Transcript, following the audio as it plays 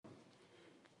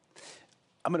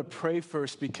I'm going to pray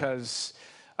first because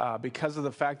of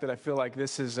the fact that I feel like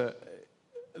this is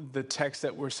the text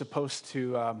that we're supposed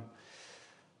to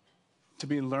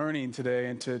be learning today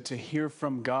and to hear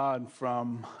from God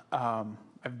from.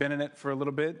 I've been in it for a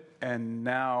little bit, and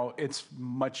now it's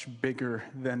much bigger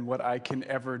than what I can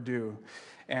ever do.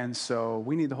 And so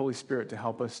we need the Holy Spirit to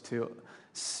help us to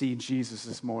see Jesus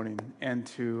this morning and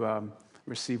to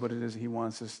receive what it is he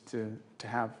wants us to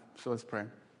have. So let's pray.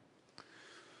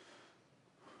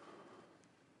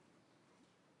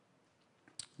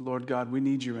 Lord God, we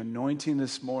need your anointing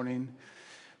this morning.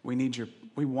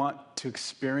 We want to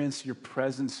experience your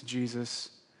presence,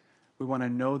 Jesus. We want to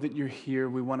know that you're here.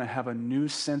 We want to have a new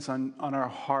sense on our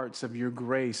hearts of your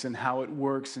grace and how it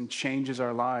works and changes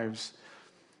our lives.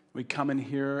 We come in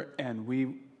here and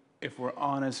if we're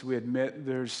honest, we admit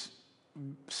there's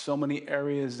so many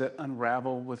areas that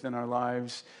unravel within our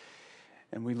lives.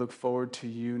 And we look forward to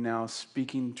you now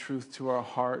speaking truth to our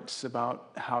hearts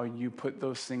about how you put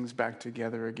those things back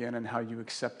together again and how you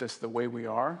accept us the way we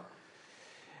are.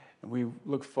 And we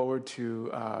look forward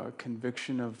to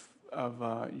conviction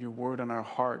of your word on our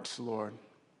hearts, Lord.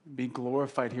 Be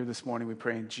glorified here this morning, we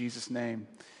pray in Jesus' name.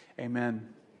 Amen.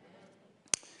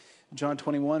 John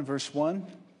 21, verse 1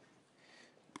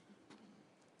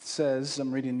 says,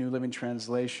 I'm reading New Living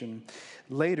Translation,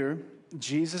 later,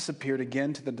 Jesus appeared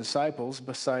again to the disciples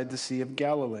beside the Sea of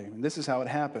Galilee. And this is how it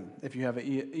happened. If you have an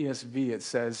ESV, it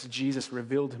says Jesus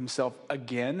revealed himself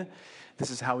again.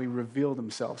 This is how he revealed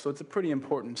himself. So it's a pretty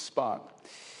important spot.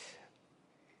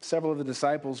 Several of the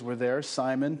disciples were there: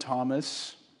 Simon,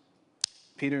 Thomas,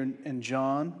 Peter and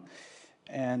John,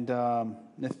 and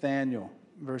Nathanael.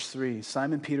 Verse 3,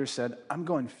 Simon Peter said, I'm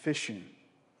going fishing.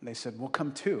 And they said, well,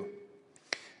 come too.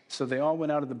 So they all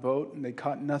went out of the boat, and they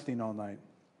caught nothing all night.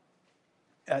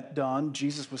 At dawn,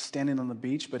 Jesus was standing on the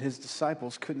beach, but his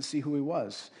disciples couldn't see who he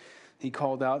was. He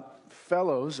called out,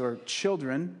 fellows or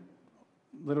children,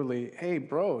 literally, hey,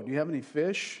 bro, do you have any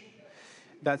fish?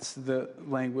 That's the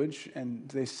language. And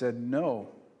they said, no.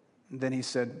 And then he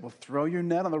said, well, throw your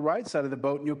net on the right side of the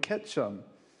boat and you'll catch some.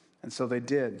 And so they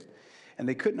did. And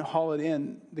they couldn't haul it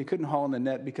in. They couldn't haul in the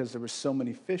net because there were so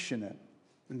many fish in it.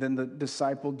 And then the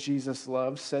disciple Jesus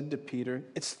loved said to Peter,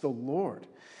 it's the Lord.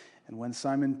 And when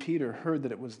Simon Peter heard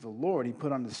that it was the Lord, he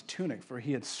put on his tunic, for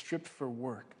he had stripped for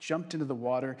work, jumped into the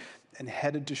water, and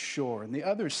headed to shore. And the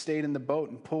others stayed in the boat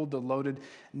and pulled the loaded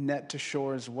net to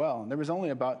shore as well. And there was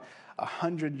only about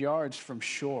 100 yards from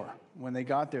shore. When they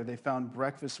got there, they found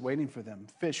breakfast waiting for them,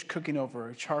 fish cooking over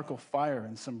a charcoal fire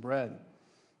and some bread.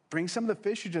 Bring some of the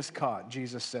fish you just caught,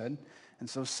 Jesus said. And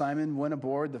so Simon went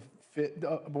aboard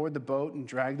the boat and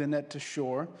dragged the net to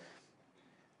shore.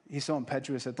 He's so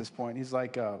impetuous at this point. He's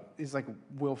like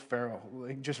Will Ferrell,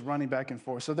 like just running back and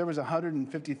forth. So there was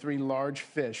 153 large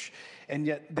fish, and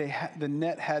yet the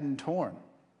net hadn't torn.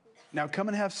 Now come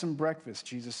and have some breakfast,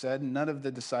 Jesus said. And none of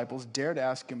the disciples dared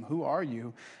ask him, who are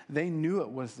you? They knew it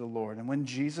was the Lord. And when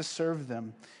Jesus served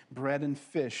them bread and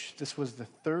fish, this was the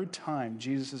third time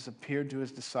Jesus appeared to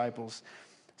his disciples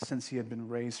since he had been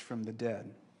raised from the dead.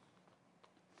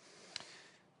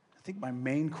 I think my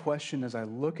main question as I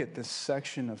look at this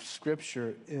section of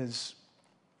Scripture is,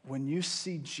 when you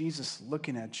see Jesus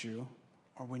looking at you,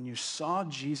 or when you saw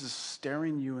Jesus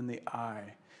staring you in the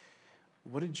eye,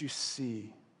 what did you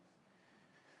see?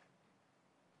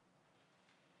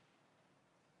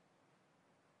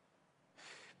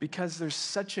 Because there's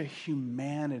such a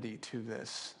humanity to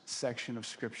this section of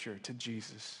Scripture, to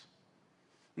Jesus.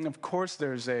 And of course,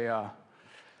 there's a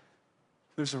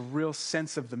real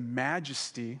sense of the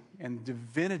majesty and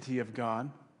divinity of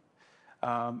God.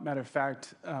 Matter of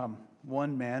fact,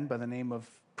 one man by the name of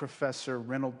Professor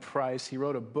Reynold Price, he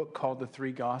wrote a book called The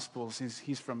Three Gospels.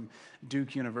 He's from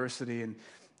Duke University,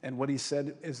 and what he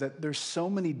said is that there's so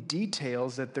many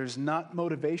details that there's not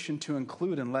motivation to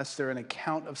include unless they're an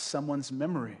account of someone's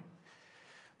memory.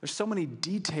 There's so many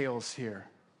details here.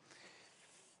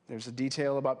 There's a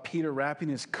detail about Peter wrapping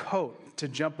his coat to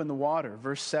jump in the water,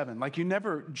 verse 7. Like you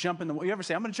never say, I'm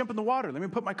going to jump in the water, let me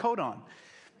put my coat on.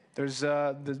 There's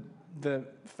the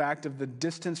fact of the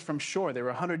distance from shore. They were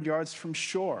 100 yards from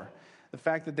shore. The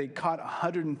fact that they caught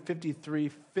 153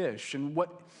 fish. And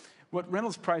what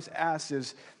Reynolds Price asks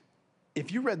is,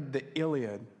 if you read the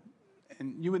Iliad,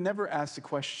 and you would never ask the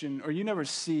question, or you never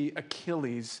see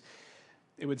Achilles,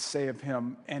 it would say of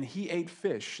him, and he ate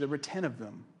fish, there were 10 of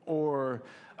them. Or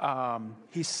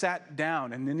he sat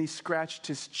down and then he scratched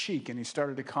his cheek and he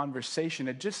started a conversation.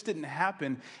 It just didn't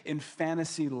happen in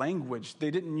fantasy language. They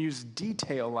didn't use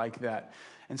detail like that.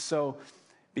 And so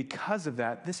because of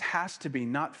that, this has to be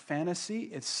not fantasy,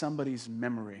 it's somebody's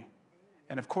memory.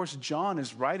 And of course, John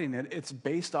is writing it. It's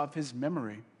based off his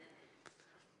memory.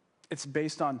 It's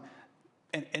based on,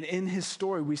 and in his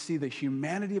story, we see the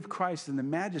humanity of Christ and the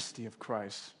majesty of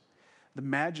Christ. The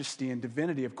majesty and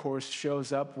divinity, of course,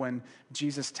 shows up when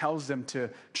Jesus tells them to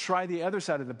try the other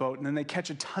side of the boat, and then they catch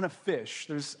a ton of fish.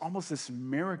 There's almost this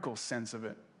miracle sense of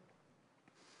it.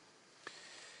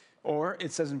 Or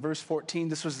it says in verse 14,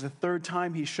 this was the third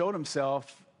time he showed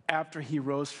himself after he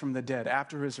rose from the dead,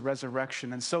 after his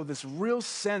resurrection. And so this real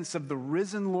sense of the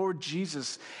risen Lord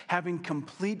Jesus having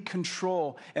complete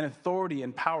control and authority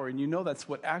and power, and you know that's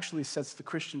what actually sets the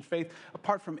Christian faith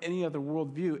apart from any other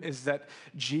worldview, is that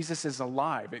Jesus is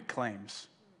alive, it claims.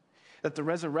 That the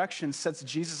resurrection sets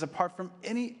Jesus apart from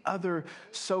any other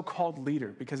so-called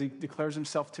leader because he declares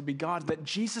himself to be God. That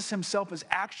Jesus himself is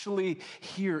actually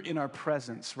here in our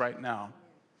presence right now.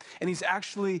 And he's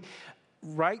actually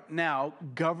right now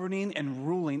governing and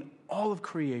ruling all of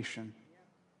creation.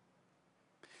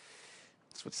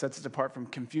 That's what sets it apart from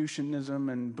Confucianism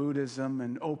and Buddhism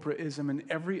and Oprahism and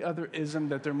every other ism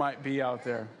that there might be out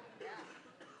there.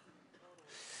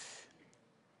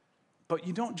 But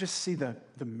you don't just see the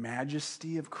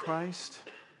majesty of Christ,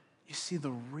 you see the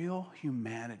real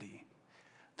humanity,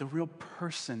 the real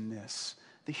personness,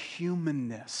 the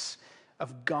humanness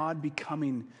of God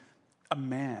becoming a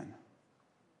man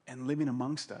and living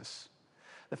amongst us.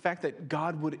 The fact that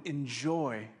God would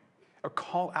enjoy or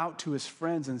call out to his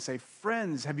friends and say,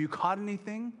 friends, have you caught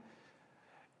anything?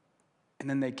 And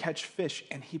then they catch fish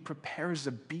and he prepares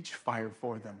a beach fire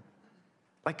for them.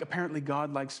 Like apparently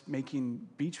God likes making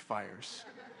beach fires.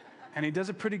 And he does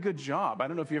a pretty good job. I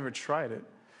don't know if you ever tried it.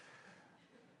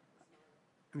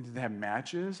 I mean, do they have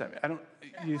matches?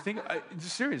 You think,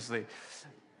 seriously.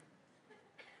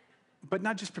 But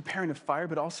not just preparing a fire,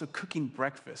 but also cooking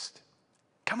breakfast.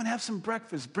 Come and have some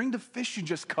breakfast. Bring the fish you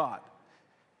just caught.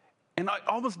 And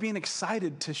almost being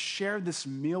excited to share this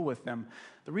meal with them.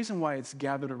 The reason why it's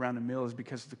gathered around a meal is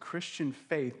because the Christian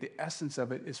faith, the essence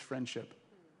of it is friendship.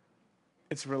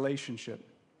 It's relationship.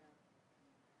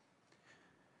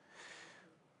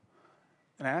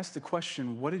 And I asked the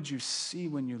question, what did you see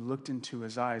when you looked into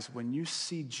his eyes? When you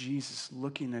see Jesus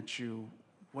looking at you,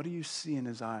 what do you see in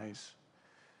his eyes?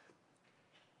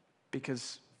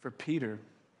 Because for Peter,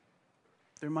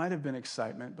 there might have been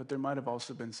excitement, but there might have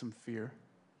also been some fear.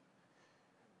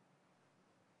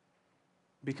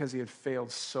 Because he had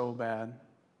failed so bad.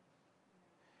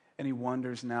 And he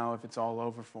wonders now if it's all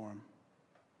over for him.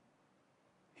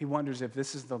 He wonders if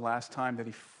this is the last time that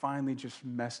he finally just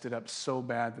messed it up so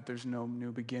bad that there's no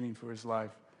new beginning for his life.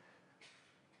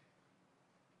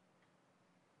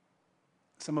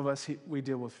 Some of us, we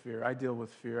deal with fear. I deal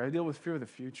with fear. I deal with fear of the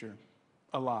future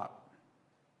a lot.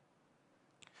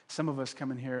 Some of us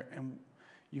come in here and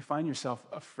you find yourself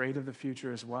afraid of the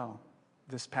future as well.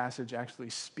 This passage actually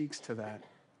speaks to that.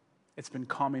 It's been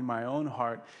calming my own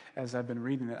heart as I've been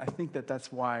reading it. I think that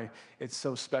that's why it's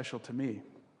so special to me.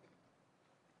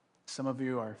 Some of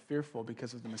you are fearful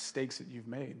because of the mistakes that you've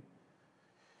made,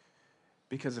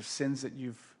 because of sins that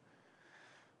you've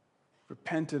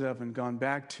repented of and gone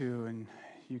back to, and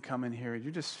you come in here,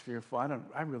 you're just fearful.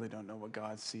 I really don't know what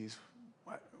God sees.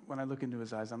 When I look into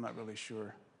his eyes, I'm not really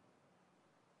sure.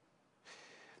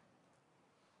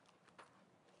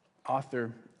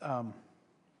 Author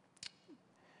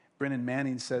Brennan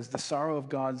Manning says, the sorrow of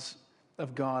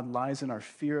God lies in our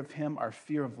fear of him, our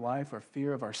fear of life, our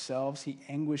fear of ourselves. He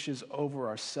anguishes over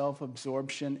our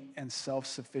self-absorption and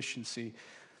self-sufficiency.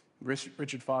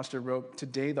 Richard Foster wrote,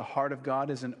 today the heart of God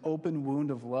is an open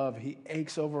wound of love. He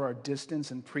aches over our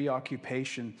distance and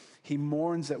preoccupation. He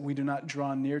mourns that we do not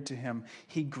draw near to him.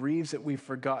 He grieves that we've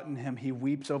forgotten him. He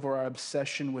weeps over our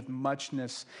obsession with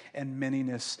muchness and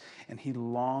manyness, and he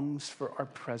longs for our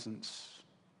presence.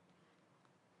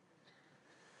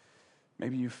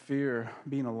 Maybe you fear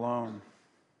being alone,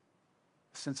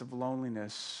 a sense of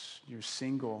loneliness. You're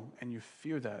single and you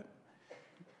fear that.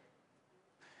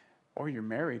 Or you're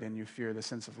married and you fear the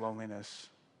sense of loneliness.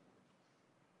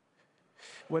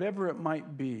 Whatever it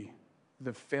might be,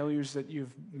 the failures that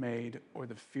you've made or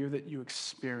the fear that you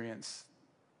experience,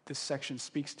 this section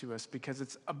speaks to us because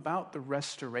it's about the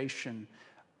restoration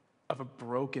of a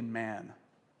broken man.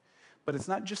 But it's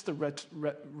not just the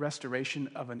restoration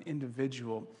of an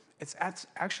individual. It's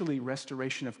actually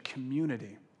restoration of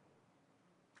community,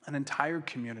 an entire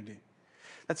community.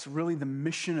 That's really the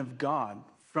mission of God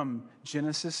from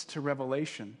Genesis to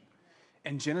Revelation.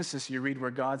 In Genesis, you read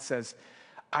where God says,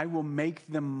 I will make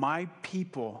them my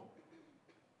people,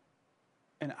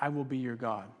 and I will be your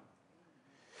God.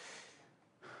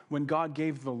 When God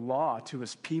gave the law to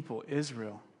his people,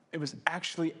 Israel, it was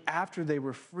actually after they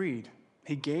were freed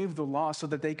He gave the law so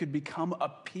that they could become a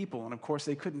people. And of course,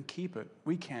 they couldn't keep it.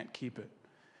 We can't keep it.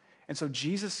 And so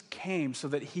Jesus came so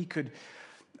that he could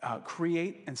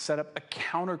create and set up a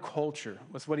counterculture.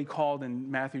 That's what he called in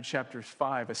Matthew chapter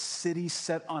 5, a city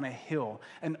set on a hill,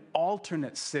 an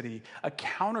alternate city, a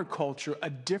counterculture, a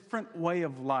different way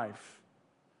of life,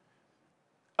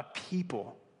 a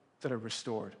people that are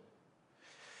restored.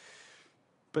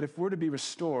 But if we're to be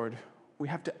restored, we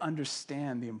have to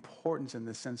understand the importance and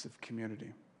the sense of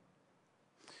community.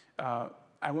 I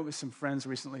went with some friends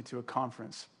recently to a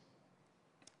conference.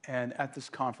 And at this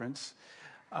conference,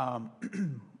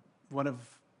 one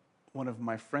of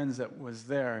my friends that was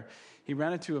there, he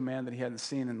ran into a man that he hadn't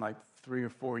seen in like 3 or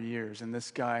 4 years. And this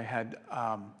guy had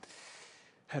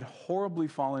horribly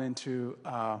fallen into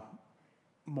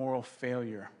moral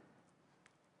failure.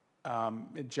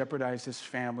 It jeopardized his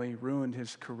family, ruined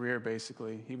his career,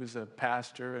 basically. He was a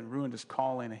pastor and ruined his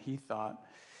calling, he thought.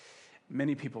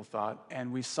 Many people thought.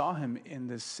 And we saw him in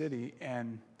this city,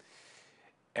 and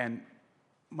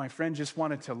my friend just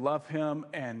wanted to love him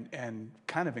and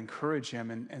kind of encourage him.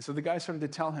 And so the guy started to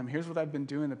tell him, here's what I've been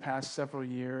doing the past several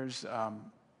years.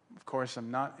 Of course,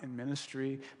 I'm not in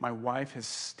ministry. My wife has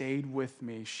stayed with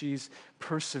me. She's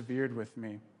persevered with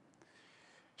me.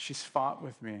 She's fought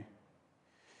with me.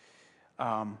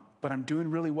 But I'm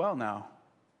doing really well now.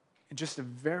 And just a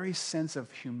very sense of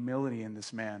humility in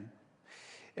this man.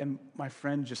 And my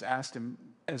friend just asked him,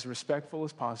 as respectful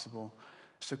as possible,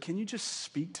 so can you just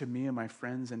speak to me and my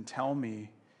friends and tell me,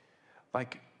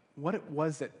 like, what it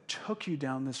was that took you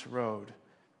down this road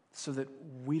so that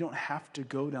we don't have to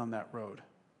go down that road?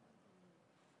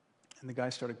 And the guy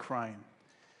started crying.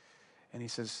 And he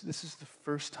says, this is the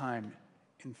first time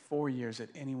in 4 years that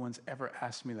anyone's ever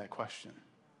asked me that question.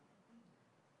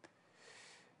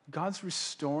 God's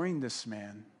restoring this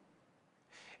man.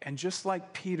 And just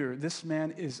like Peter, this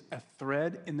man is a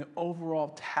thread in the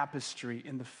overall tapestry,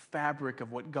 in the fabric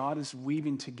of what God is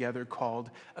weaving together, called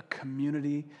a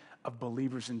community of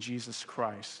believers in Jesus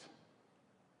Christ.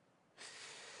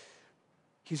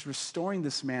 He's restoring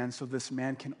this man so this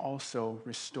man can also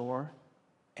restore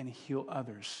and heal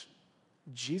others.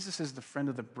 Jesus is the friend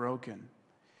of the broken,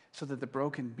 so that the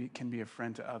broken can be a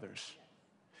friend to others.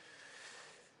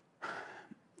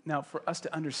 Now, for us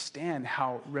to understand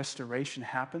how restoration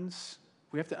happens,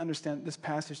 we have to understand, this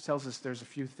passage tells us there's a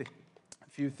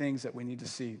few things that we need to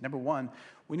see. Number one,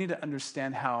 we need to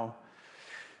understand how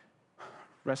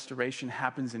restoration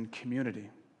happens in community.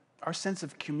 Our sense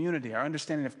of community, our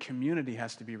understanding of community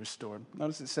has to be restored.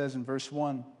 Notice it says in verse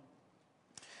 1,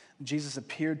 Jesus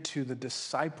appeared to the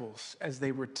disciples as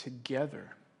they were together.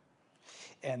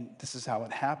 And this is how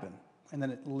it happened. And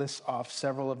then it lists off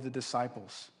several of the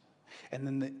disciples. And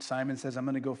then Simon says, I'm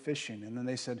going to go fishing. And then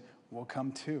they said, we'll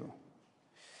come too.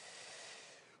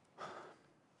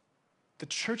 The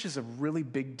church is a really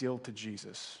big deal to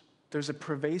Jesus. There's a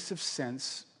pervasive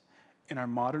sense in our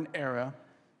modern era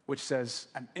which says,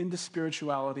 I'm into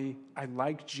spirituality, I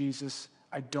like Jesus,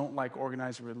 I don't like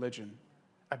organized religion.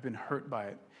 I've been hurt by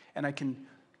it. And I can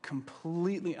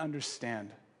completely understand,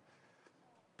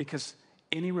 because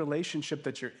any relationship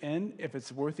that you're in, if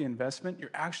it's worth the investment,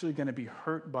 you're actually going to be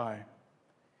hurt by,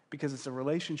 because it's a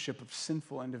relationship of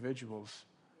sinful individuals.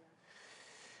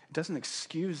 It doesn't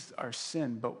excuse our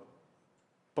sin, but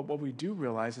what we do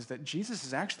realize is that Jesus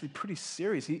is actually pretty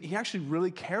serious. He actually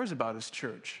really cares about his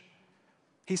church.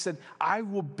 He said, I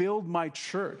will build my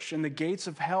church, and the gates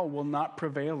of hell will not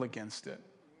prevail against it.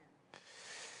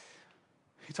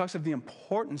 He talks of the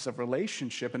importance of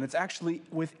relationship, and it's actually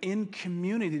within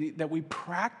community that we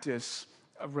practice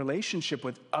a relationship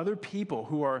with other people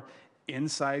who are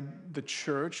inside the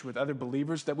church, with other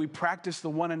believers, that we practice the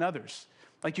one another's.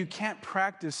 Like, you can't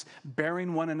practice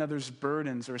bearing one another's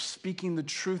burdens or speaking the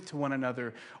truth to one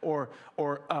another or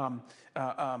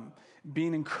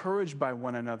being encouraged by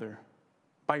one another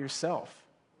by yourself.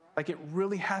 Like, it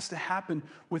really has to happen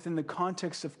within the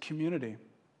context of community.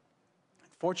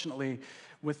 Fortunately,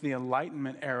 with the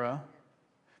Enlightenment era,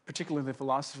 particularly the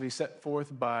philosophy set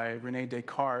forth by René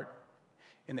Descartes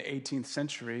in the 18th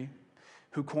century,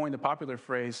 who coined the popular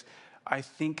phrase, I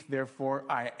think, therefore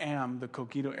I am, the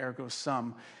cogito ergo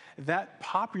sum, that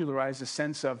popularized a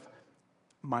sense of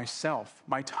myself.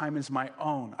 My time is my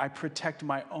own. I protect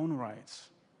my own rights.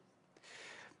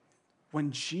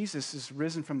 When Jesus is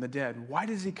risen from the dead, why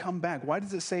does he come back? Why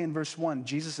does it say in verse 1,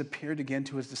 Jesus appeared again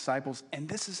to his disciples, and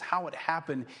this is how it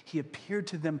happened. He appeared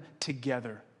to them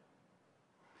together.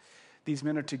 These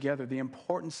men are together. The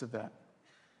importance of that.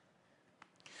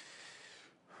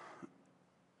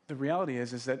 The reality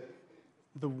is that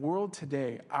the world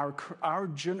today,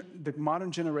 the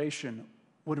modern generation,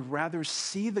 would rather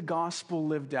see the gospel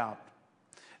lived out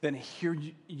than hear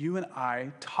you and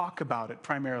I talk about it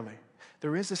primarily.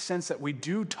 There is a sense that we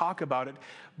do talk about it,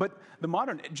 but the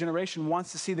modern generation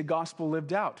wants to see the gospel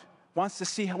lived out, wants to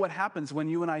see what happens when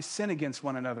you and I sin against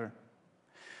one another,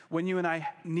 when you and I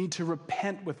need to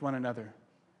repent with one another,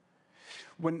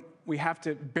 when we have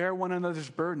to bear one another's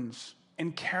burdens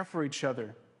and care for each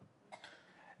other.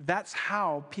 That's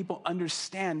how people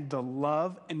understand the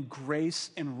love and grace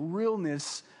and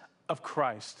realness of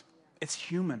Christ. It's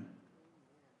human.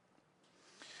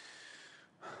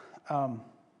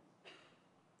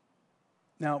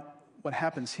 Now, what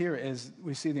happens here is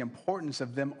we see the importance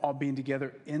of them all being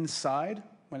together inside.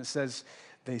 When it says,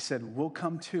 they said, we'll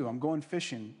come too. I'm going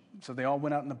fishing. So they all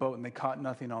went out in the boat and they caught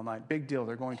nothing all night. Big deal.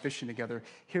 They're going fishing together.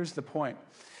 Here's the point.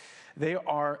 They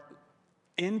are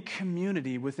in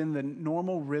community within the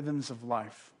normal rhythms of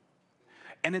life.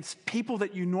 And it's people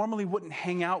that you normally wouldn't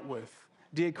hang out with.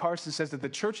 D.A. Carson says that the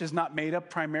church is not made up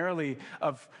primarily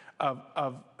of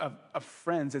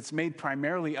friends. It's made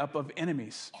primarily up of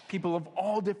enemies, people of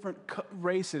all different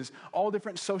races, all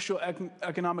different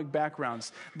socio-economic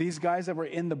backgrounds. These guys that were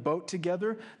in the boat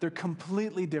together, they're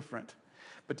completely different.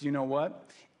 But do you know what?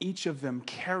 Each of them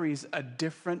carries a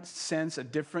different sense, a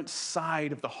different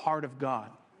side of the heart of God.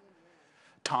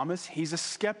 Thomas, he's a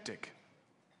skeptic.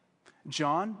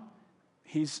 John,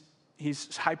 he's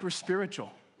hyper-spiritual.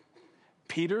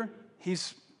 Peter,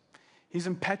 he's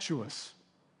impetuous.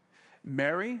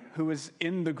 Mary, who was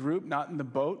in the group, not in the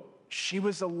boat, she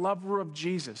was a lover of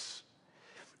Jesus.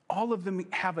 All of them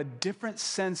have a different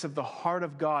sense of the heart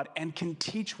of God and can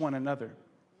teach one another.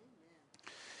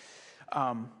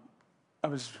 I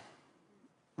was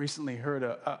recently heard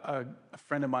a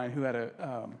friend of mine who had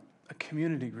a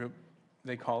community group,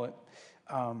 they call it,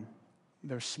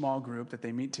 their small group that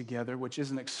they meet together, which is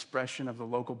an expression of the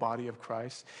local body of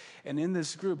Christ. And in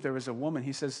this group, there was a woman.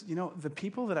 He says, you know, the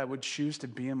people that I would choose to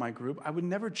be in my group, I would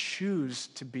never choose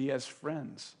to be as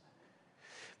friends.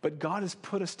 But God has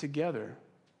put us together.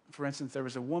 For instance, there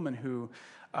was a woman who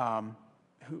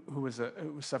was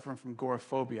suffering from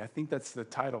agoraphobia. I think that's the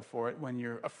title for it, when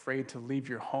you're afraid to leave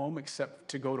your home except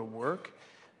to go to work.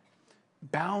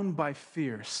 Bound by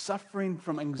fear, suffering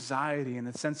from anxiety and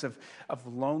a sense of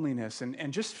loneliness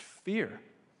and just fear.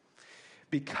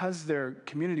 Because their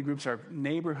community groups are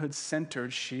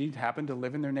neighborhood-centered, she happened to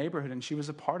live in their neighborhood and she was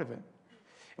a part of it.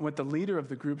 And what the leader of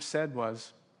the group said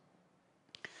was,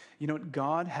 you know what,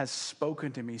 God has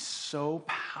spoken to me so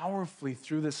powerfully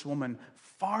through this woman,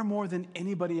 far more than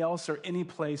anybody else or any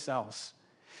place else.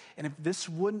 And if this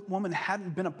woman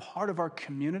hadn't been a part of our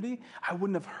community, I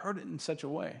wouldn't have heard it in such a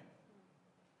way.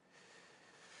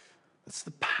 It's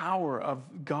the power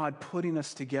of God putting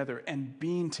us together and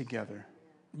being together.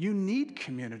 You need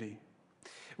community.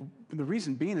 The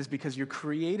reason being is because you're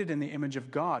created in the image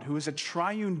of God, who is a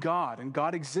triune God, and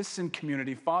God exists in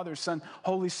community, Father, Son,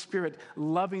 Holy Spirit,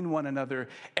 loving one another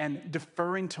and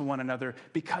deferring to one another.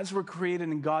 Because we're created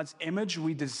in God's image,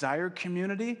 we desire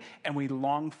community and we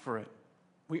long for it.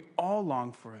 We all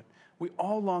long for it. We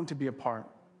all long to be a part.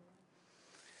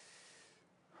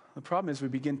 The problem is we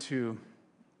begin to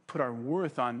put our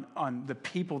worth on the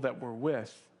people that we're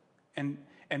with and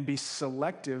be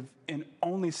selective in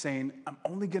only saying, I'm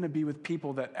only going to be with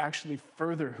people that actually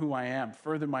further who I am,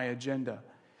 further my agenda.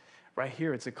 Right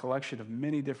here, it's a collection of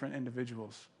many different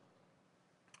individuals.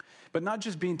 But not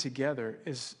just being together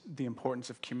is the importance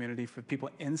of community for people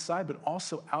inside, but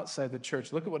also outside the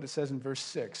church. Look at what it says in verse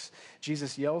 6.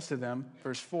 Jesus yells to them,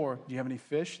 verse 4, do you have any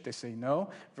fish? They say no.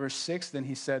 Verse 6, then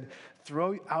he said,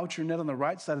 throw out your net on the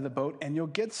right side of the boat and you'll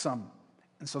get some.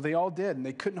 And so they all did, and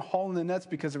they couldn't haul in the nets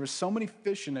because there were so many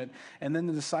fish in it. And then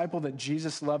the disciple that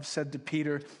Jesus loved said to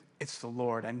Peter, it's the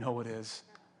Lord, I know it is.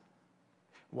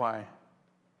 Why?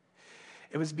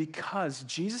 It was because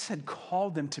Jesus had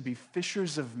called them to be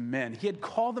fishers of men. He had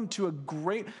called them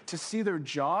to see their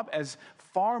job as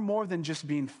far more than just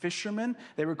being fishermen.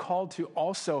 They were called to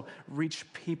also reach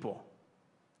people.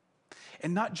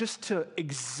 And not just to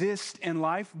exist in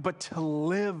life, but to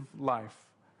live life.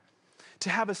 To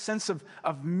have a sense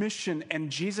of mission, and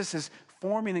Jesus is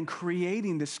forming and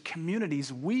creating this community.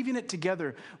 He's weaving it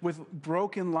together with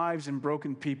broken lives and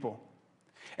broken people.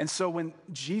 And so when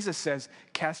Jesus says,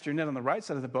 cast your net on the right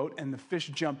side of the boat, and the fish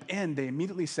jump in, they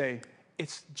immediately say,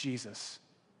 it's Jesus.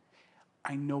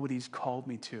 I know what he's called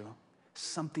me to.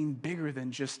 Something bigger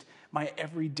than just my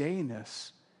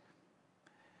everydayness.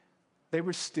 They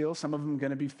were still, some of them,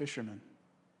 going to be fishermen.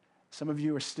 Some of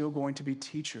you are still going to be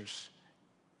teachers.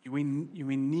 We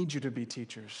need you to be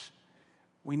teachers.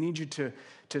 We need you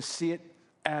to see it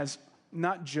as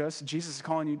not just, Jesus is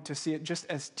calling you to see it just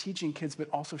as teaching kids, but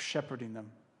also shepherding them.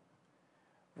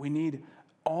 We need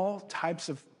all types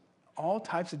of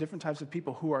different types of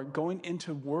people who are going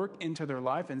into work, into their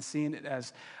life, and seeing it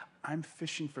as, I'm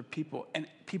fishing for people. And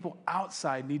people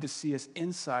outside need to see us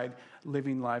inside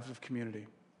living lives of community.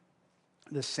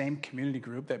 The same community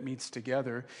group that meets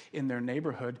together in their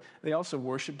neighborhood, they also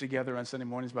worship together on Sunday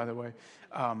mornings, by the way,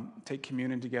 take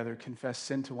communion together, confess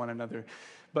sin to one another.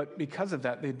 But because of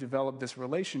that, they developed this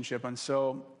relationship. And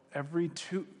so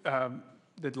the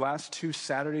last 2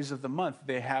 Saturdays of the month,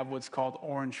 they have what's called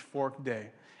Orange Fork Day.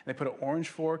 They put an orange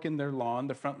fork in their lawn,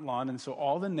 the front lawn, and so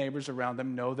all the neighbors around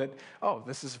them know that, oh,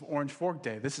 this is Orange Fork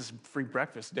Day. This is free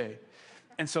breakfast day.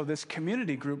 And so this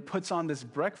community group puts on this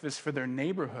breakfast for their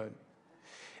neighborhood.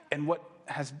 And what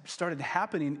has started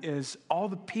happening is all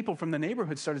the people from the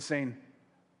neighborhood started saying,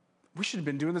 we should have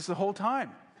been doing this the whole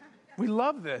time. We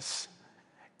love this.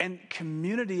 And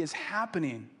community is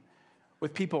happening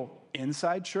with people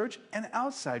inside church and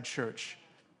outside church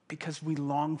because we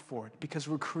long for it, because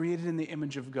we're created in the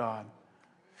image of God.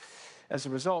 As a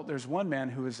result, there's one man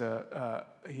who was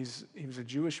he was a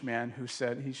Jewish man who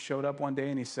said, he showed up one day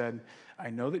and he said, I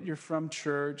know that you're from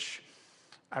church.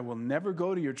 I will never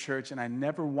go to your church, and I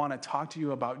never want to talk to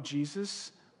you about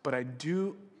Jesus, but I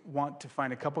do want to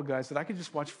find a couple guys that I could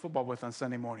just watch football with on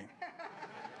Sunday morning.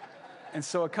 And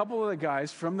so a couple of the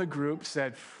guys from the group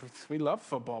said, we love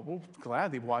football. We'll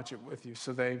gladly watch it with you.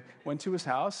 So they went to his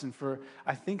house, and for,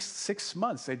 I think, 6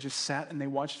 months, they just sat and they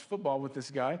watched football with this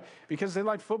guy because they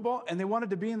liked football and they wanted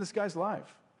to be in this guy's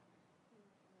life.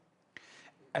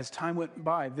 As time went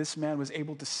by, this man was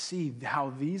able to see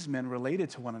how these men related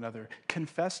to one another,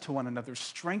 confessed to one another,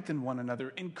 strengthened one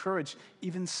another, encouraged,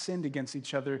 even sinned against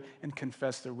each other, and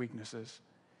confessed their weaknesses.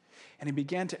 And he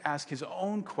began to ask his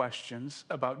own questions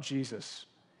about Jesus.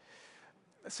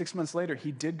 6 months later,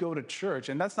 he did go to church,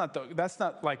 and that's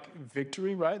not like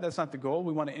victory, right? That's not the goal.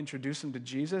 We want to introduce him to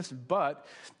Jesus, but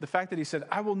the fact that he said,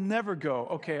 I will never go.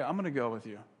 Okay, I'm going to go with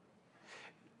you.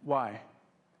 Why?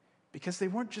 Because they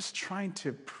weren't just trying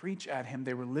to preach at him,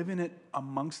 they were living it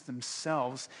amongst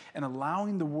themselves and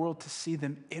allowing the world to see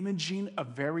them imaging a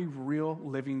very real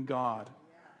living God.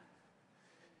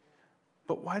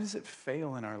 But why does it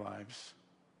fail in our lives?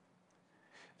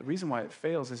 The reason why it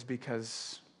fails is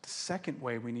because the second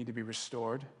way we need to be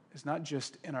restored is not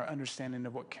just in our understanding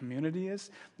of what community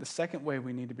is. The second way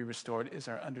we need to be restored is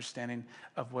our understanding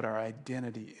of what our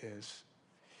identity is.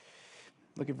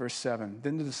 Look at verse 7.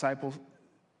 Then the disciples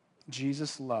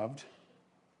Jesus loved,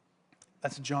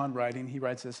 that's John writing. He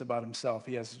writes this about himself.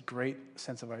 He has a great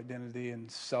sense of identity and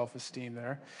self-esteem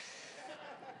there.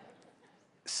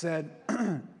 Said,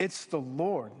 it's the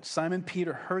Lord. Simon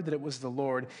Peter heard that it was the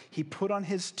Lord. He put on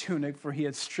his tunic, for he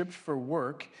had stripped for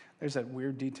work. There's that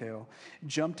weird detail.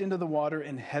 Jumped into the water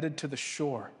and headed to the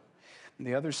shore. And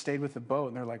the others stayed with the boat,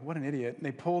 and they're like, what an idiot. And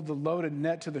they pulled the loaded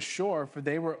net to the shore, for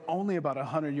they were only about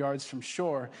 100 yards from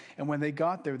shore. And when they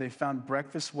got there, they found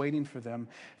breakfast waiting for them,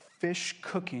 fish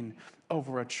cooking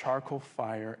over a charcoal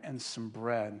fire, and some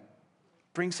bread.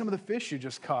 Bring some of the fish you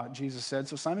just caught, Jesus said.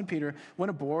 So Simon Peter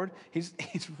went aboard. He's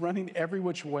running every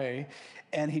which way,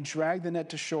 and he dragged the net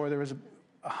to shore. There was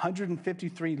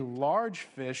 153 large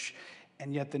fish,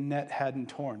 and yet the net hadn't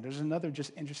torn. There's another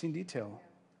just interesting detail.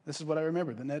 This is what I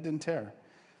remember. The net didn't tear.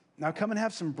 Now come and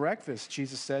have some breakfast,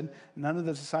 Jesus said. None of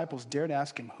the disciples dared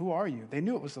ask him, who are you? They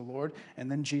knew it was the Lord.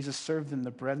 And then Jesus served them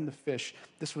the bread and the fish.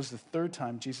 This was the third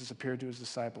time Jesus appeared to his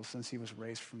disciples since he was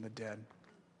raised from the dead.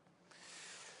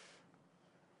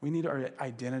 We need our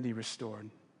identity restored.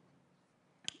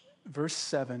 Verse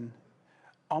 7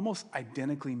 almost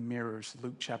identically mirrors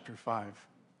Luke chapter 5.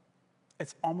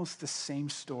 It's almost the same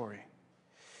story.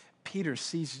 Peter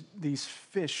sees these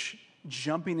fish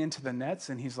jumping into the nets,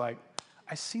 and he's like,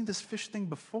 I've seen this fish thing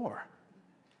before.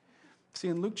 See,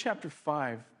 in Luke chapter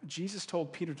 5, Jesus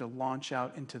told Peter to launch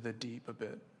out into the deep a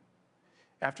bit.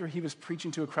 After he was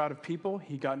preaching to a crowd of people,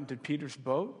 he got into Peter's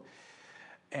boat,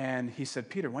 and he said,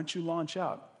 Peter, why don't you launch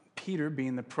out? Peter,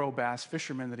 being the pro-bass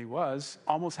fisherman that he was,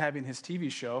 almost having his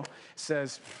TV show,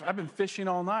 says, I've been fishing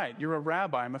all night. You're a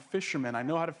rabbi. I'm a fisherman. I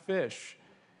know how to fish.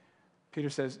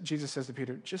 Jesus says to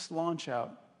Peter, just launch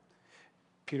out.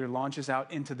 Peter launches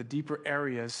out into the deeper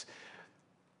areas,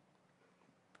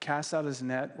 casts out his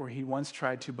net where he once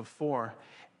tried to before,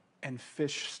 and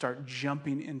fish start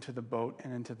jumping into the boat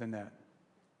and into the net.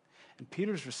 And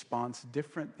Peter's response,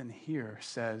 different than here,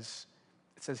 says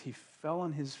he fell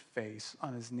on his face,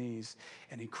 on his knees,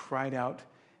 and he cried out,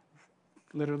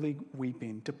 literally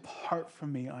weeping, depart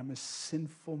from me, I'm a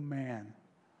sinful man.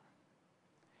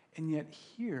 And yet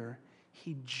here,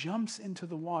 he jumps into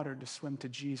the water to swim to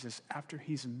Jesus after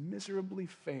he's miserably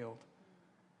failed.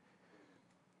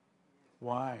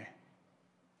 Why?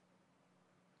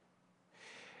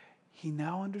 he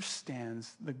now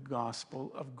understands the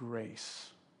gospel of grace.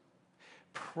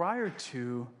 Prior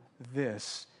to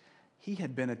this, he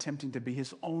had been attempting to be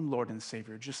his own Lord and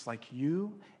Savior, just like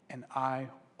you and I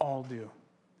all do.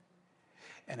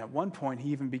 And at one point, he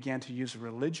even began to use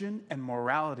religion and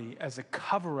morality as a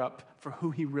cover-up for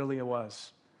who he really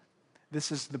was.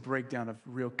 This is the breakdown of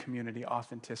real community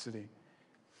authenticity.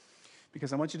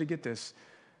 Because I want you to get this.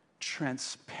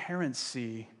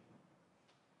 Transparency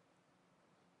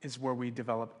is where we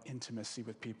develop intimacy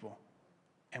with people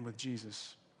and with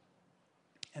Jesus.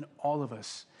 And all of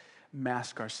us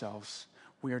mask ourselves.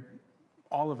 We are,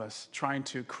 all of us, trying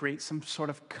to create some sort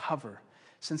of cover.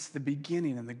 Since the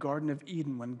beginning in the Garden of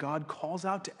Eden, when God calls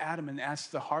out to Adam and asks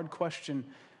the hard question,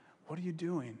 what are you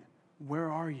doing?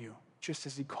 Where are you? Just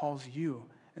as he calls you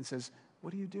and says,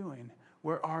 what are you doing?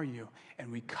 Where are you?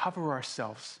 And we cover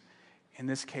ourselves. In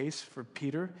this case, for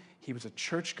Peter, he was a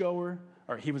churchgoer,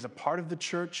 or he was a part of the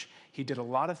church. He did a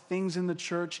lot of things in the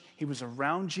church. He was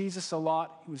around Jesus a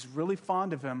lot. He was really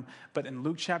fond of him. But in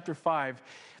Luke chapter 5,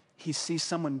 he sees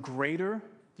someone greater.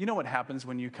 You know what happens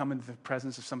when you come into the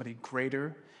presence of somebody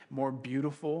greater, more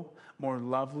beautiful, more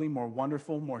lovely, more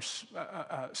wonderful, more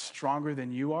stronger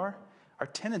than you are? Our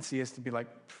tendency is to be like,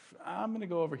 I'm going to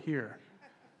go over here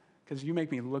because you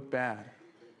make me look bad.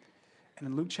 And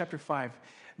in Luke chapter 5,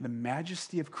 the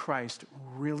majesty of Christ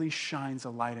really shines a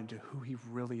light into who he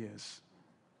really is.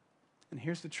 And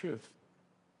here's the truth,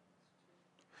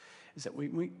 is that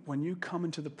when you come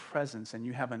into the presence and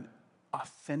you have an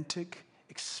authentic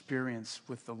experience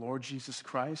with the Lord Jesus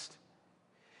Christ,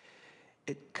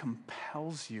 it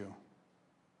compels you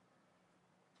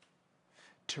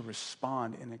to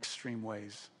respond in extreme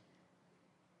ways.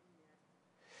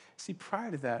 See, prior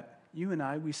to that, you and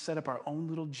I, we set up our own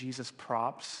little Jesus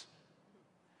props.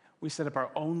 We set up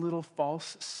our own little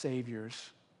false saviors.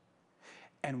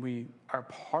 And we are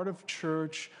part of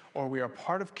church, or we are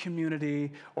part of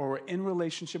community, or we're in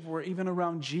relationship, or we're even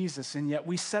around Jesus, and yet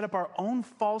we set up our own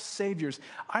false saviors.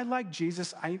 I like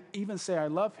Jesus, I even say I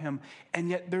love him, and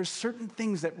yet there's certain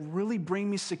things that really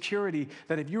bring me security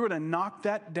that if you were to knock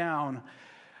that down,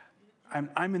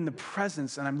 I'm in the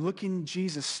presence and I'm looking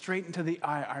Jesus straight into the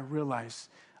eye, I realize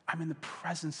I'm in the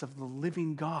presence of the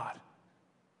living God,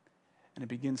 and it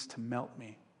begins to melt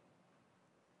me.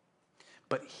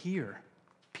 But here,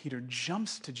 Peter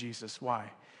jumps to Jesus. Why?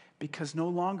 Because no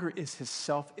longer is his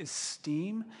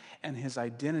self-esteem and his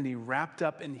identity wrapped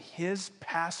up in his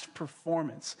past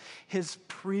performance, his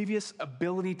previous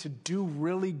ability to do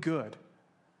really good.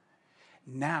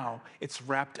 Now it's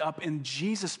wrapped up in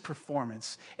Jesus'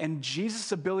 performance and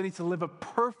Jesus' ability to live a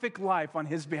perfect life on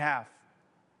his behalf.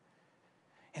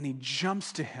 And he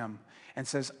jumps to him and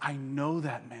says, I know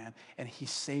that man, and he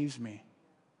saves me.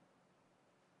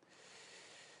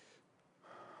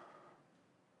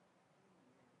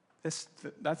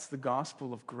 That's the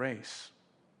gospel of grace.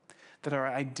 That our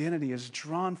identity is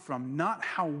drawn from not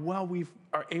how well we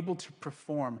are able to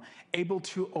perform, able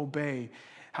to obey,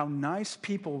 how nice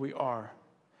people we are,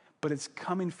 but it's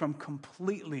coming from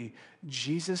completely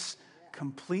Jesus'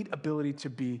 complete ability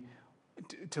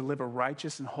to live a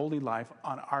righteous and holy life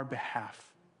on our behalf.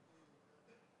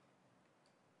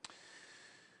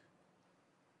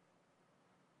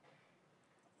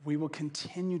 We will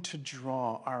continue to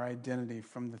draw our identity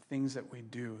from the things that we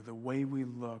do, the way we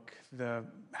look,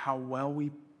 how well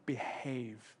we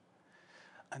behave,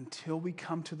 until we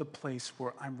come to the place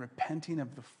where I'm repenting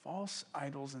of the false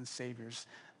idols and saviors,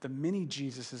 the many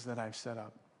Jesuses that I've set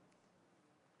up.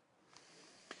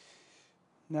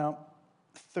 Now,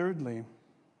 thirdly,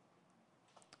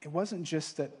 it wasn't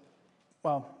just that,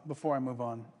 before I move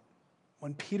on,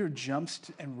 when Peter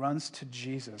jumps and runs to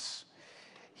Jesus,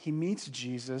 he meets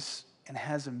Jesus and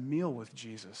has a meal with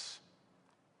Jesus.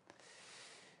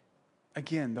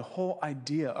 Again, the whole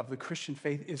idea of the Christian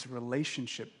faith is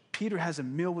relationship. Peter has a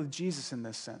meal with Jesus in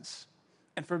this sense.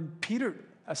 And for Peter,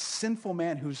 a sinful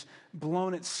man who's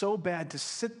blown it so bad, to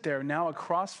sit there now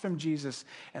across from Jesus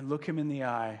and look him in the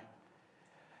eye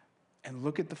and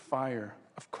look at the fire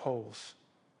of coals.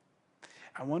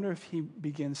 I wonder if he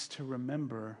begins to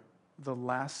remember the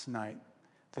last night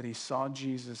that he saw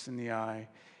Jesus in the eye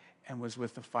and was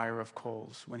with the fire of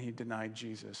coals when he denied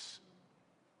Jesus.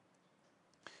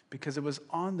 Because it was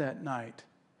on that night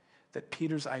that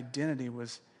Peter's identity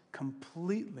was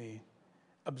completely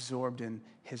absorbed in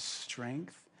his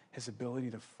strength, his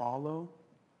ability to follow,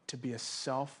 to be a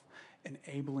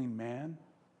self-enabling man.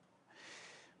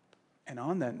 And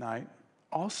on that night,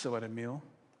 also at a meal,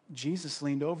 Jesus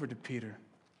leaned over to Peter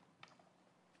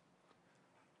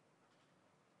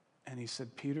and he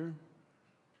said, Peter,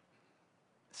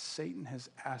 Satan has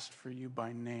asked for you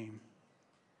by name.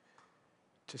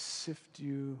 to sift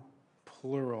you,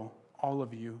 plural, all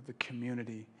of you, the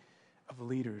community of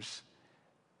leaders,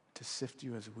 to sift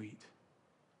you as wheat.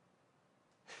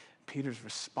 Peter's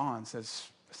response as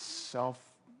a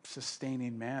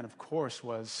self-sustaining man, of course,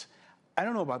 was, I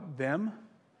don't know about them,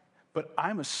 but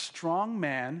I'm a strong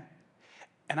man,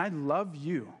 and I love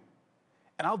you,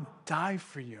 and I'll die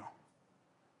for you.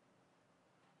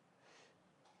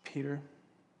 Peter,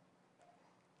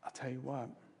 I'll tell you what,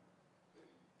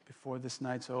 before this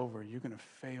night's over, you're going to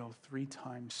fail 3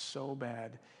 times so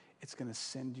bad, it's going to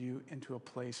send you into a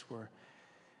place where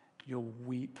you'll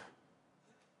weep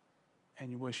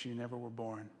and you wish you never were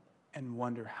born and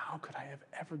wonder, how could I have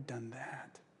ever done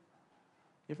that?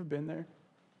 You ever been there?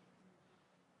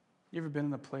 You ever been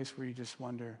in a place where you just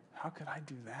wonder, how could I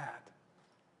do that?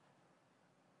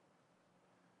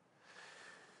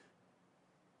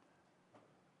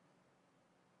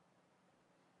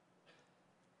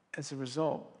 As a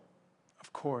result,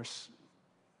 of course,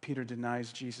 Peter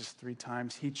denies Jesus 3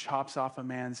 times. He chops off a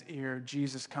man's ear.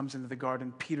 Jesus comes into the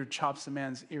garden. Peter chops the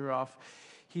man's ear off.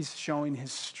 He's showing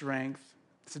his strength.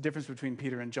 It's the difference between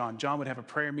Peter and John. John would have a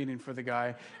prayer meeting for the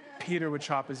guy. Peter would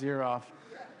chop his ear off.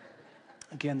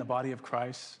 Again, the body of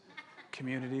Christ,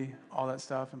 community, all that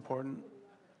stuff, important.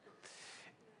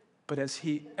 But as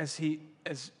he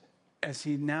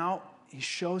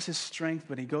shows his strength,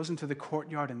 but he goes into the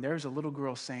courtyard and there's a little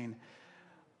girl saying,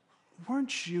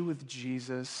 weren't you with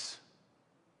Jesus?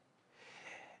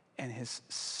 And his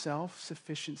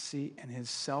self-sufficiency and his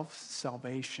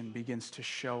self-salvation begins to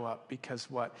show up because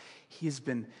what? He's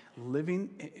been living,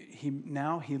 he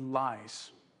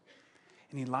lies.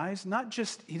 And he lies,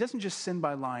 he doesn't just sin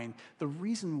by lying. The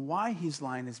reason why he's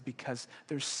lying is because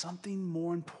there's something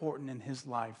more important in his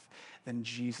life than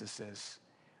Jesus is.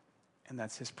 And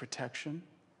that's his protection.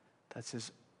 That's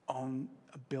his own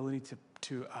ability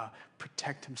to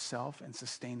protect himself and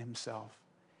sustain himself.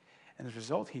 And as a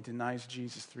result, he denies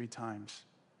Jesus 3 times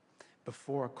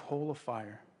before a coal of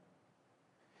fire.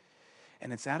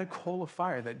 And it's at a coal of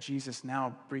fire that Jesus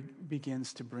now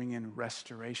begins to bring in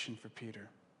restoration for Peter.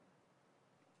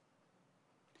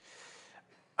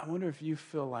 I wonder if you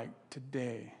feel like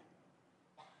today,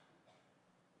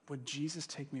 would Jesus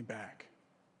take me back?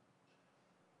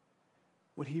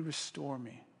 Would he restore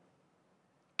me?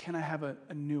 Can I have a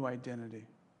new identity?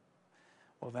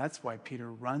 Well, that's why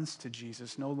Peter runs to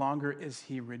Jesus. No longer is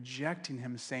he rejecting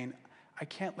him, saying, I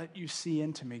can't let you see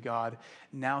into me, God.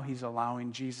 Now he's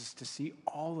allowing Jesus to see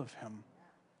all of him.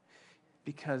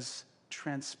 Because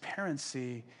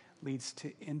transparency leads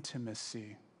to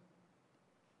intimacy.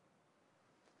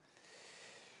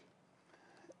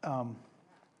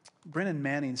 Brennan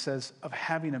Manning says of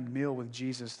having a meal with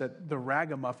Jesus that the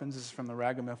ragamuffins, this is from the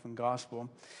Ragamuffin Gospel,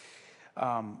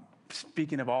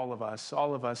 speaking of all of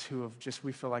us who have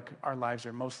we feel like our lives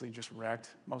are mostly just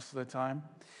wrecked most of the time.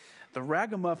 The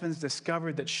ragamuffins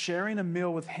discovered that sharing a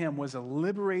meal with him was a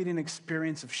liberating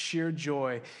experience of sheer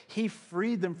joy. He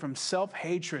freed them from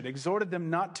self-hatred, exhorted them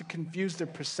not to confuse their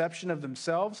perception of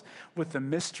themselves with the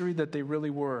mystery that they really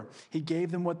were. He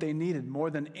gave them what they needed more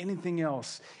than anything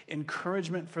else,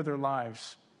 encouragement for their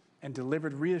lives, and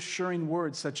delivered reassuring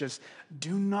words such as,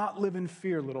 do not live in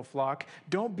fear, little flock.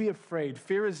 Don't be afraid.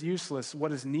 Fear is useless.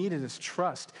 What is needed is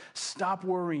trust. Stop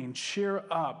worrying. Cheer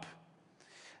up.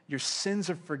 Your sins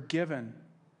are forgiven.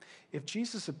 If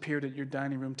Jesus appeared at your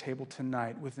dining room table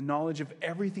tonight with knowledge of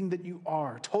everything that you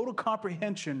are, total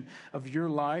comprehension of your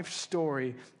life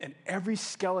story, and every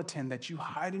skeleton that you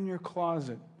hide in your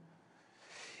closet,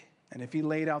 and if he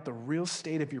laid out the real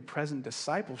state of your present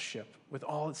discipleship with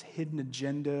all its hidden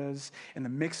agendas and the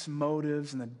mixed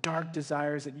motives and the dark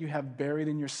desires that you have buried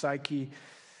in your psyche,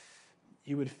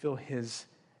 you would feel his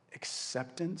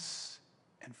acceptance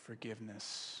and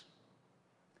forgiveness.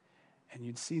 And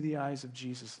you'd see the eyes of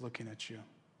Jesus looking at you.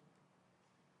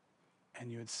 And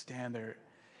you would stand there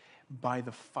by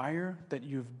the fire that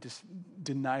you've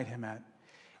denied him at,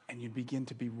 and you'd begin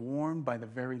to be warmed by the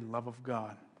very love of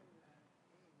God.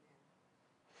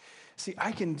 See,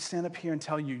 I can stand up here and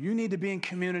tell you, you need to be in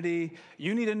community,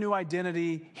 you need a new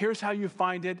identity, here's how you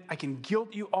find it. I can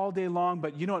guilt you all day long,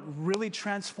 but you know what really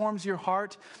transforms your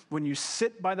heart? When you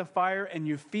sit by the fire and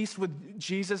you feast with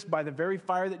Jesus by the very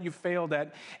fire that you failed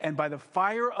at, and by the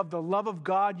fire of the love of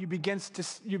God, you begin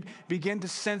to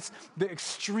sense the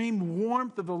extreme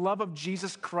warmth of the love of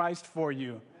Jesus Christ for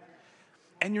you.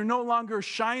 And you're no longer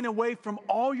shying away from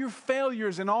all your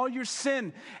failures and all your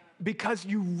sin because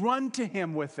you run to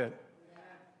him with it.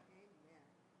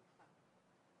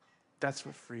 That's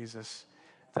what frees us.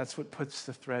 That's what puts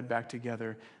the thread back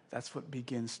together. That's what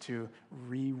begins to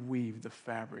reweave the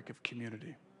fabric of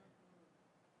community.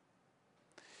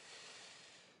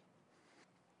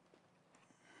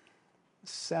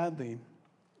 Sadly,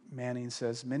 Manning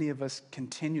says, many of us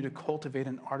continue to cultivate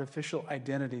an artificial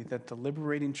identity that the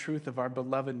liberating truth of our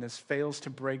belovedness fails to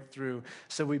break through.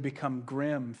 So we become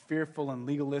grim, fearful, and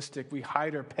legalistic. We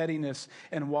hide our pettiness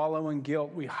and wallow in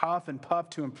guilt. We huff and puff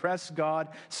to impress God,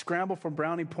 scramble for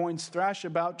brownie points, thrash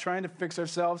about trying to fix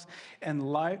ourselves. And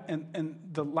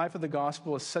the life of the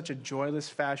gospel is such a joyless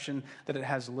fashion that it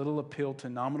has little appeal to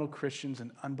nominal Christians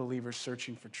and unbelievers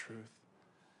searching for truth.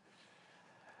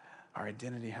 Our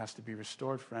identity has to be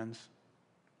restored, friends,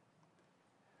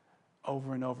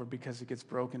 over and over, because it gets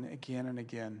broken again and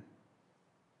again.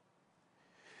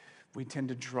 We tend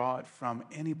to draw it from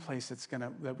any place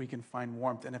that we can find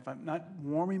warmth. And if I'm not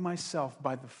warming myself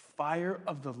by the fire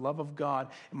of the love of God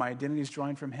and my identity is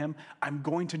drawing from him, I'm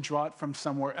going to draw it from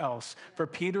somewhere else. For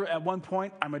Peter, at one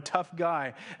point, I'm a tough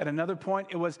guy. At another point,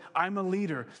 it was, I'm a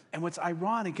leader. And what's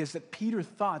ironic is that Peter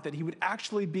thought that he would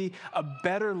actually be a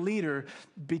better leader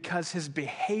because his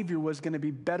behavior was going to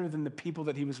be better than the people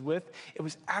that he was with. It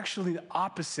was actually the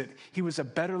opposite. He was a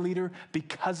better leader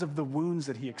because of the wounds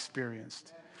that he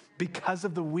experienced. Because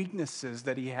of the weaknesses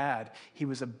that he had, he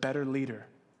was a better leader.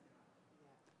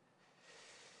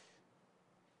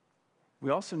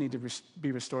 We also need to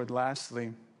be restored,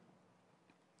 lastly,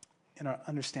 in our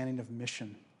understanding of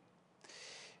mission.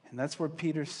 And that's where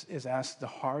Peter is asked the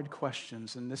hard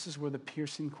questions, and this is where the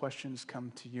piercing questions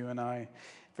come to you and I.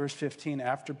 Verse 15,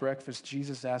 after breakfast,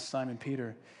 Jesus asked Simon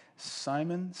Peter,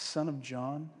 Simon, son of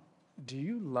John, do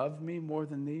you love me more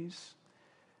than these?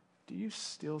 Do you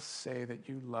still say that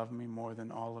you love me more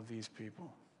than all of these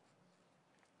people?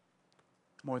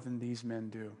 More than these men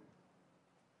do?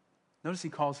 Notice he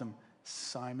calls him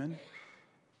Simon,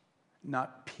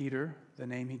 not Peter, the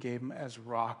name he gave him as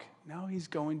Rock. Now he's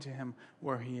going to him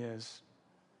where he is.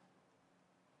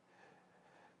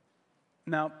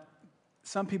 Now,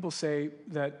 some people say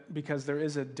that because there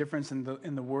is a difference in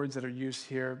the words that are used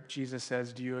here, Jesus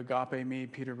says, do you agape me?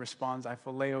 Peter responds, I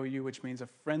phileo you, which means a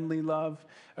friendly love.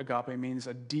 Agape means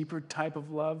a deeper type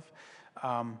of love.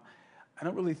 I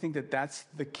don't really think that that's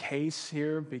the case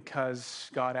here, because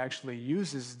God actually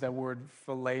uses the word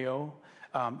phileo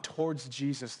towards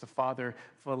Jesus, the Father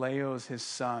phileos his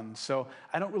Son. So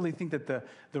I don't really think that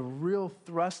the real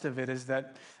thrust of it is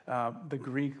that the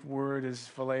Greek word is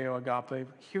phileo agape.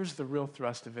 Here's the real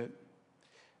thrust of it.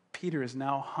 Peter is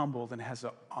now humbled and has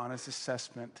an honest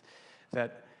assessment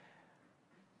that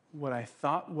what I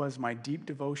thought was my deep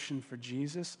devotion for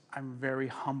Jesus, I'm very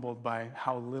humbled by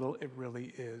how little it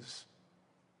really is.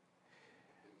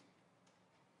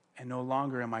 And no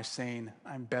longer am I saying,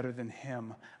 I'm better than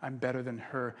him, I'm better than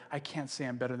her. I can't say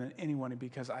I'm better than anyone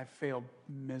because I failed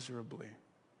miserably.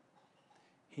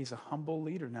 He's a humble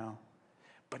leader now,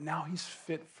 but now he's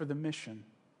fit for the mission.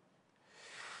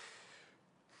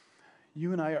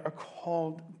 You and I are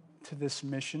called to this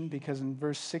mission because in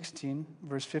verse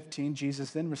 15, Jesus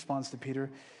then responds to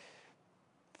Peter,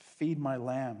 feed my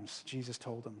lambs, Jesus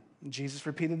told him. And Jesus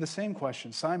repeated the same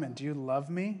question, Simon, do you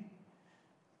love me?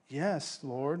 Yes,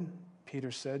 Lord,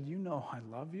 Peter said, you know I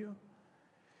love you.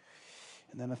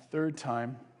 And then a third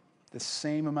time, the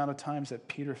same amount of times that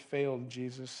Peter failed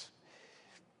Jesus,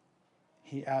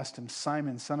 he asked him,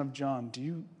 Simon, son of John, do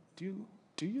you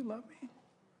love me?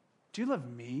 Do you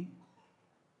love me?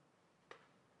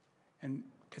 And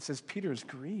it says Peter is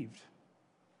grieved.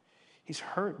 He's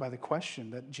hurt by the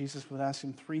question that Jesus would ask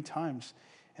him 3 times.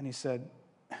 And he said,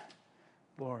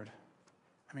 Lord,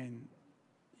 I mean,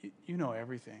 you know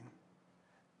everything.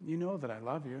 You know that I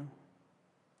love you.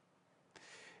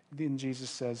 Then Jesus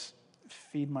says,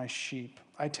 feed my sheep.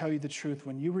 I tell you the truth,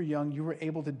 when you were young, you were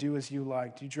able to do as you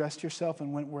liked. You dressed yourself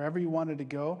and went wherever you wanted to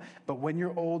go. But when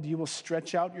you're old, you will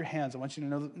stretch out your hands. I want you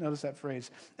to notice that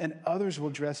phrase. And others will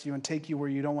dress you and take you where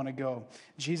you don't want to go.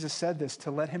 Jesus said this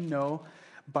to let him know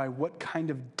by what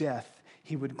kind of death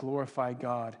he would glorify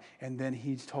God. And then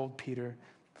he told Peter,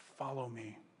 follow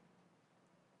me.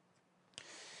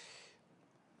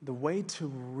 The way to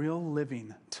real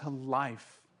living, to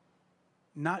life,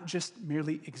 not just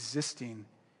merely existing,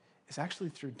 is actually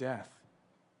through death.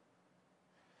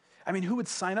 I mean, who would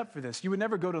sign up for this? You would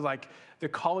never go to like the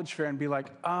college fair and be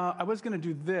like, I was going to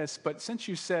do this, but since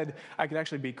you said I could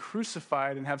actually be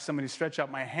crucified and have somebody stretch out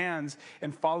my hands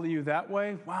and follow you that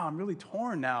way, wow, I'm really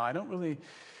torn now. I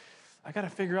got to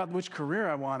figure out which career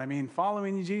I want. I mean,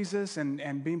 following Jesus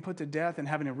and being put to death and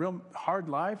having a real hard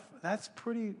life, that's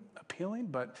pretty appealing,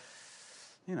 but,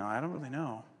 I don't really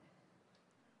know.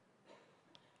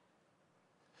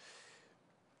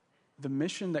 The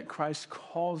mission that Christ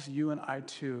calls you and I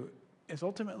to is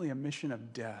ultimately a mission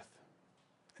of death.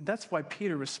 And that's why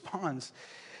Peter responds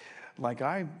like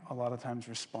I a lot of times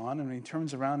respond. And he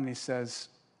turns around and he says,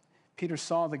 Peter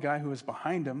saw the guy who was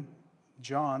behind him,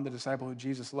 John, the disciple who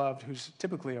Jesus loved, who's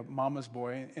typically a mama's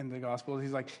boy in the gospel.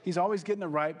 He's like, he's always getting it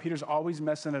right. Peter's always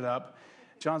messing it up.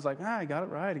 John's like, I got it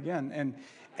right again.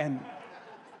 And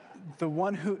the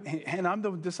one who, and I'm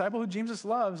the disciple who Jesus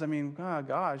loves. I mean, oh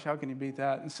gosh, how can you beat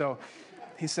that? And so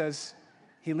he says,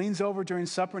 he leans over during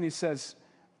supper and he says,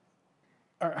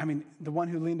 the one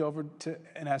who leaned over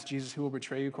and asked Jesus, who will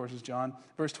betray you, of course, is John.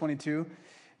 Verse 22,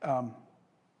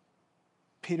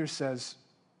 Peter says,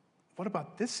 what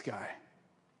about this guy?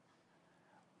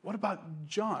 What about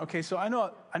John? Okay, so I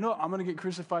know I'm going to get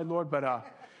crucified, Lord, but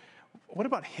what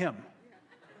about him?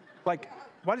 Like,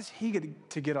 why does he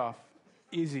get to get off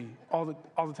easy all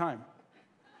the time?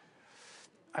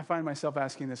 I find myself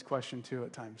asking this question too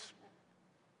at times.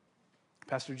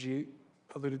 Pastor G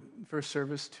alluded first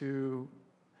service to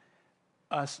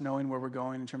us knowing where we're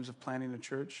going in terms of planning a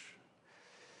church.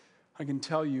 I can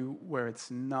tell you where it's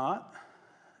not.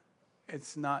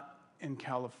 It's not in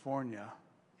California.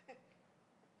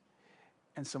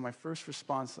 And so my first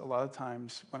response a lot of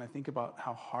times when I think about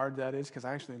how hard that is, because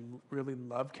I actually really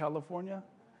love California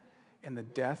and the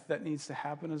death that needs to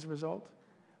happen as a result,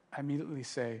 I immediately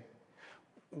say,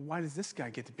 why does this guy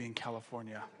get to be in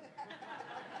California?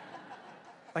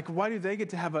 Like, why do they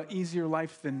get to have an easier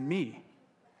life than me?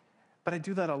 But I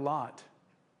do that a lot.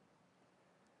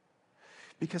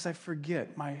 Because I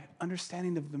forget my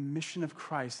understanding of the mission of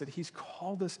Christ, that he's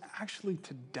called us actually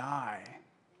to die,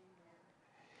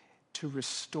 to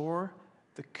restore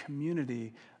the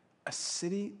community, a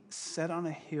city set on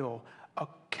a hill, a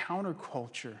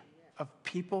counterculture of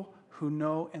people who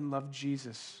know and love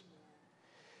Jesus.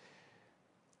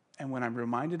 And when I'm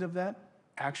reminded of that,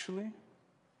 actually,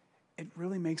 it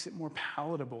really makes it more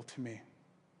palatable to me.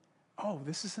 Oh,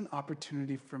 this is an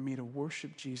opportunity for me to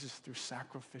worship Jesus through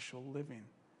sacrificial living.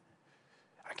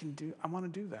 I want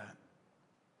to do that.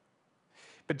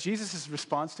 But Jesus'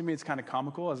 response to me, it's kind of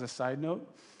comical as a side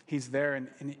note. He's there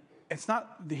and it's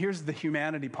not, here's the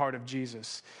humanity part of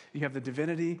Jesus. You have the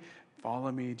divinity,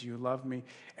 follow me, do you love me?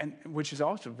 And which is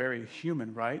also very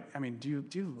human, right? I mean, do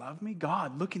you love me?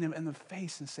 God looking him in the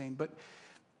face and saying, but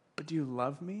do you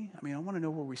love me? I mean, I want to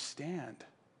know where we stand.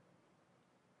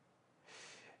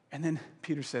 And then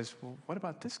Peter says, well, what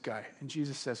about this guy? And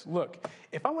Jesus says, look,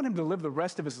 if I want him to live the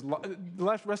rest of his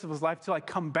life till I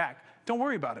come back, don't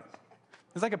worry about it.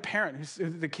 It's like a parent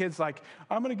the kid's like,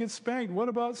 I'm going to get spanked. What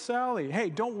about Sally? Hey,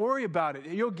 don't worry about it.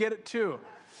 You'll get it too.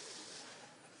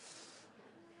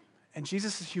 And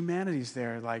Jesus' humanity's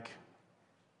there like,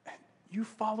 you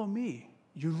follow me.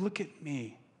 You look at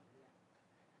me.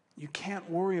 You can't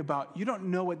worry about, you don't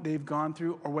know what they've gone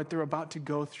through or what they're about to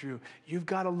go through. You've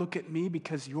got to look at me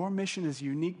because your mission is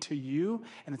unique to you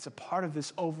and it's a part of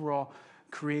this overall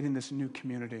creating this new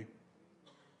community.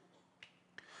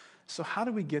 So how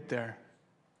do we get there?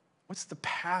 What's the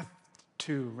path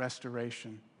to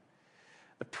restoration?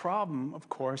 The problem, of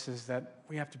course, is that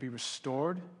we have to be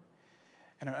restored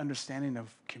in our understanding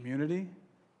of community,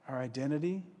 our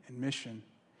identity, and mission.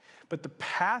 But the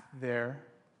path there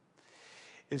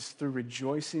is through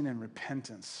rejoicing and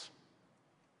repentance.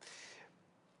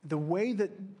 The way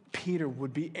that Peter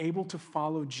would be able to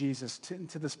follow Jesus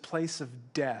into this place of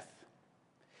death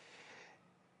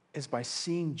is by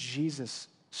seeing Jesus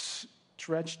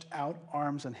stretched out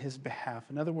arms on his behalf.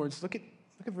 In other words, look at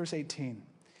verse 18.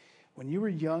 When you were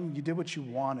young, you did what you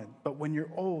wanted, but when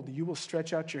you're old, you will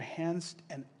stretch out your hands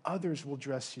and others will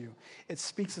dress you. It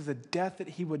speaks of the death that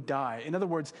he would die. In other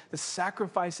words, the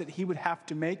sacrifice that he would have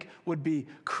to make would be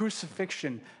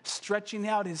crucifixion, stretching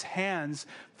out his hands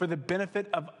for the benefit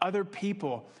of other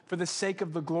people, for the sake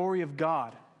of the glory of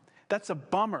God. That's a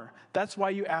bummer. That's why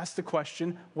you ask the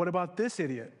question, what about this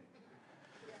idiot?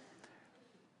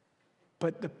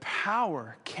 But the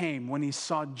power came when he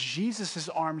saw Jesus'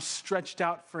 arms stretched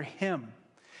out for him.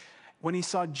 When he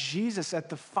saw Jesus at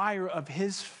the fire of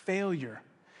his failure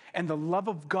and the love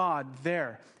of God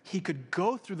there, he could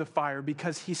go through the fire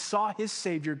because he saw his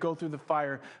Savior go through the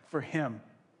fire for him.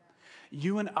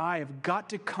 You and I have got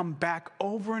to come back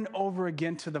over and over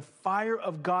again to the fire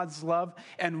of God's love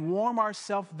and warm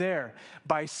ourselves there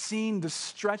by seeing the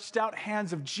stretched out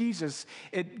hands of Jesus.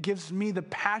 It gives me the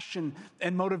passion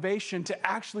and motivation to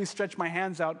actually stretch my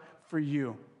hands out for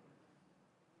you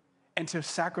and to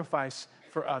sacrifice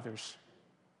for others.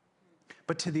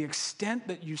 But to the extent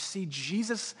that you see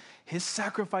Jesus, his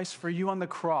sacrifice for you on the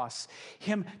cross,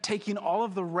 him taking all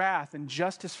of the wrath and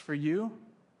justice for you,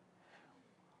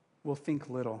 we'll think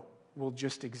little. We'll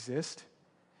just exist,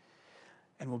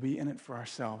 and we'll be in it for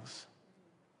ourselves.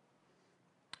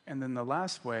 And then the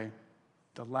last way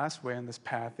on this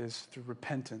path is through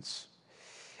repentance.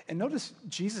 And notice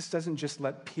Jesus doesn't just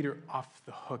let Peter off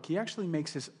the hook. He actually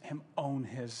makes him own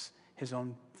his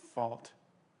own fault.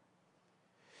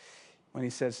 When he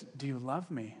says, "Do you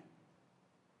love me?"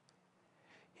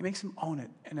 He makes him own it.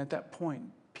 And at that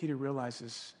point, Peter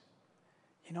realizes,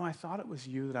 I thought it was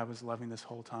you that I was loving this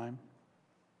whole time.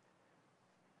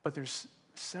 But there's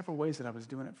several ways that I was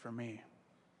doing it for me.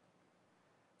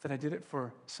 That I did it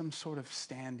for some sort of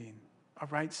standing, a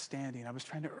right standing. I was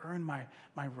trying to earn my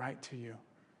right to you.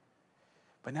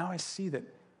 But now I see that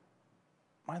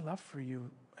my love for you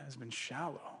has been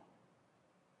shallow.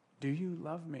 Do you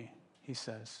love me? He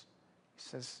says. He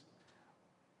says,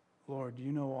 Lord,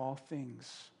 you know all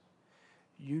things.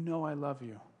 You know I love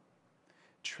you.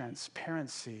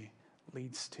 Transparency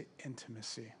leads to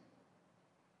intimacy.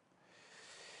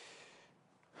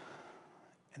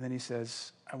 And then he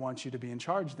says, I want you to be in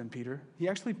charge then, Peter. He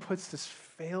actually puts this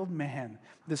failed man,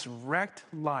 this wrecked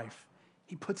life,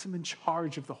 he puts him in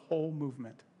charge of the whole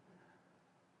movement.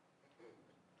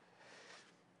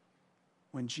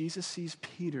 When Jesus sees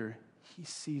Peter, he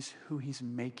sees who he's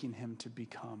making him to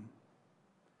become,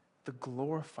 the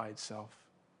glorified self.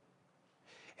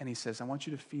 And he says, I want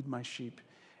you to feed my sheep.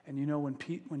 And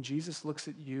when Jesus looks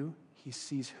at you, he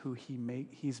sees who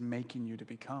he's making you to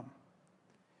become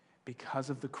because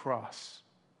of the cross.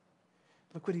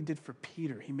 Look what he did for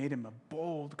Peter. He made him a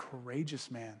bold,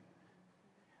 courageous man,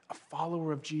 a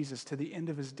follower of Jesus to the end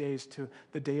of his days, to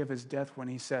the day of his death, when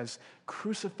he says,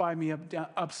 crucify me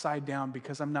upside down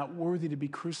because I'm not worthy to be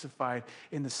crucified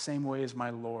in the same way as my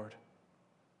Lord.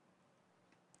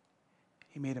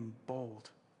 He made him bold,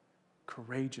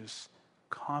 courageous,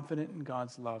 confident in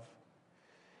God's love.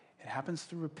 It happens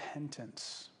through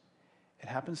repentance. It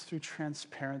happens through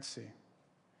transparency.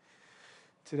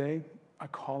 Today, I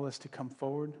call us to come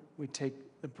forward. We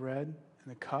take the bread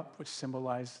and the cup, which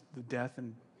symbolize the death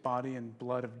and body and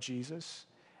blood of Jesus.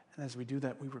 And as we do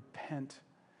that, we repent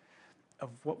of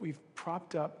what we've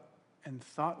propped up and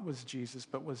thought was Jesus,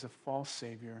 but was a false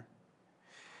Savior,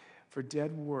 for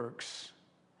dead works,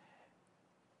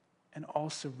 and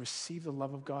also receive the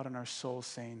love of God in our souls,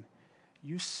 saying,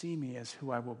 you see me as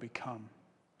who I will become.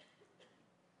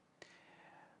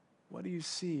 What do you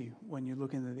see when you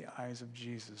look into the eyes of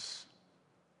Jesus?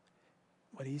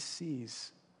 What he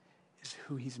sees is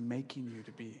who he's making you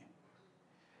to be,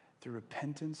 through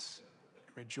repentance,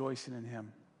 rejoicing in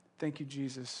him. Thank you,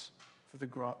 Jesus, for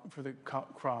the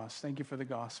cross. Thank you for the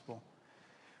gospel,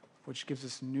 which gives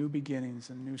us new beginnings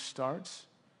and new starts.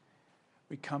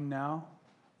 We come now,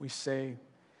 we say,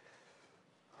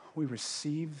 we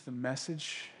receive the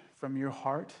message from your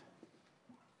heart.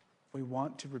 We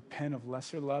want to repent of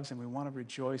lesser loves, and we want to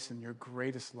rejoice in your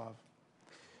greatest love.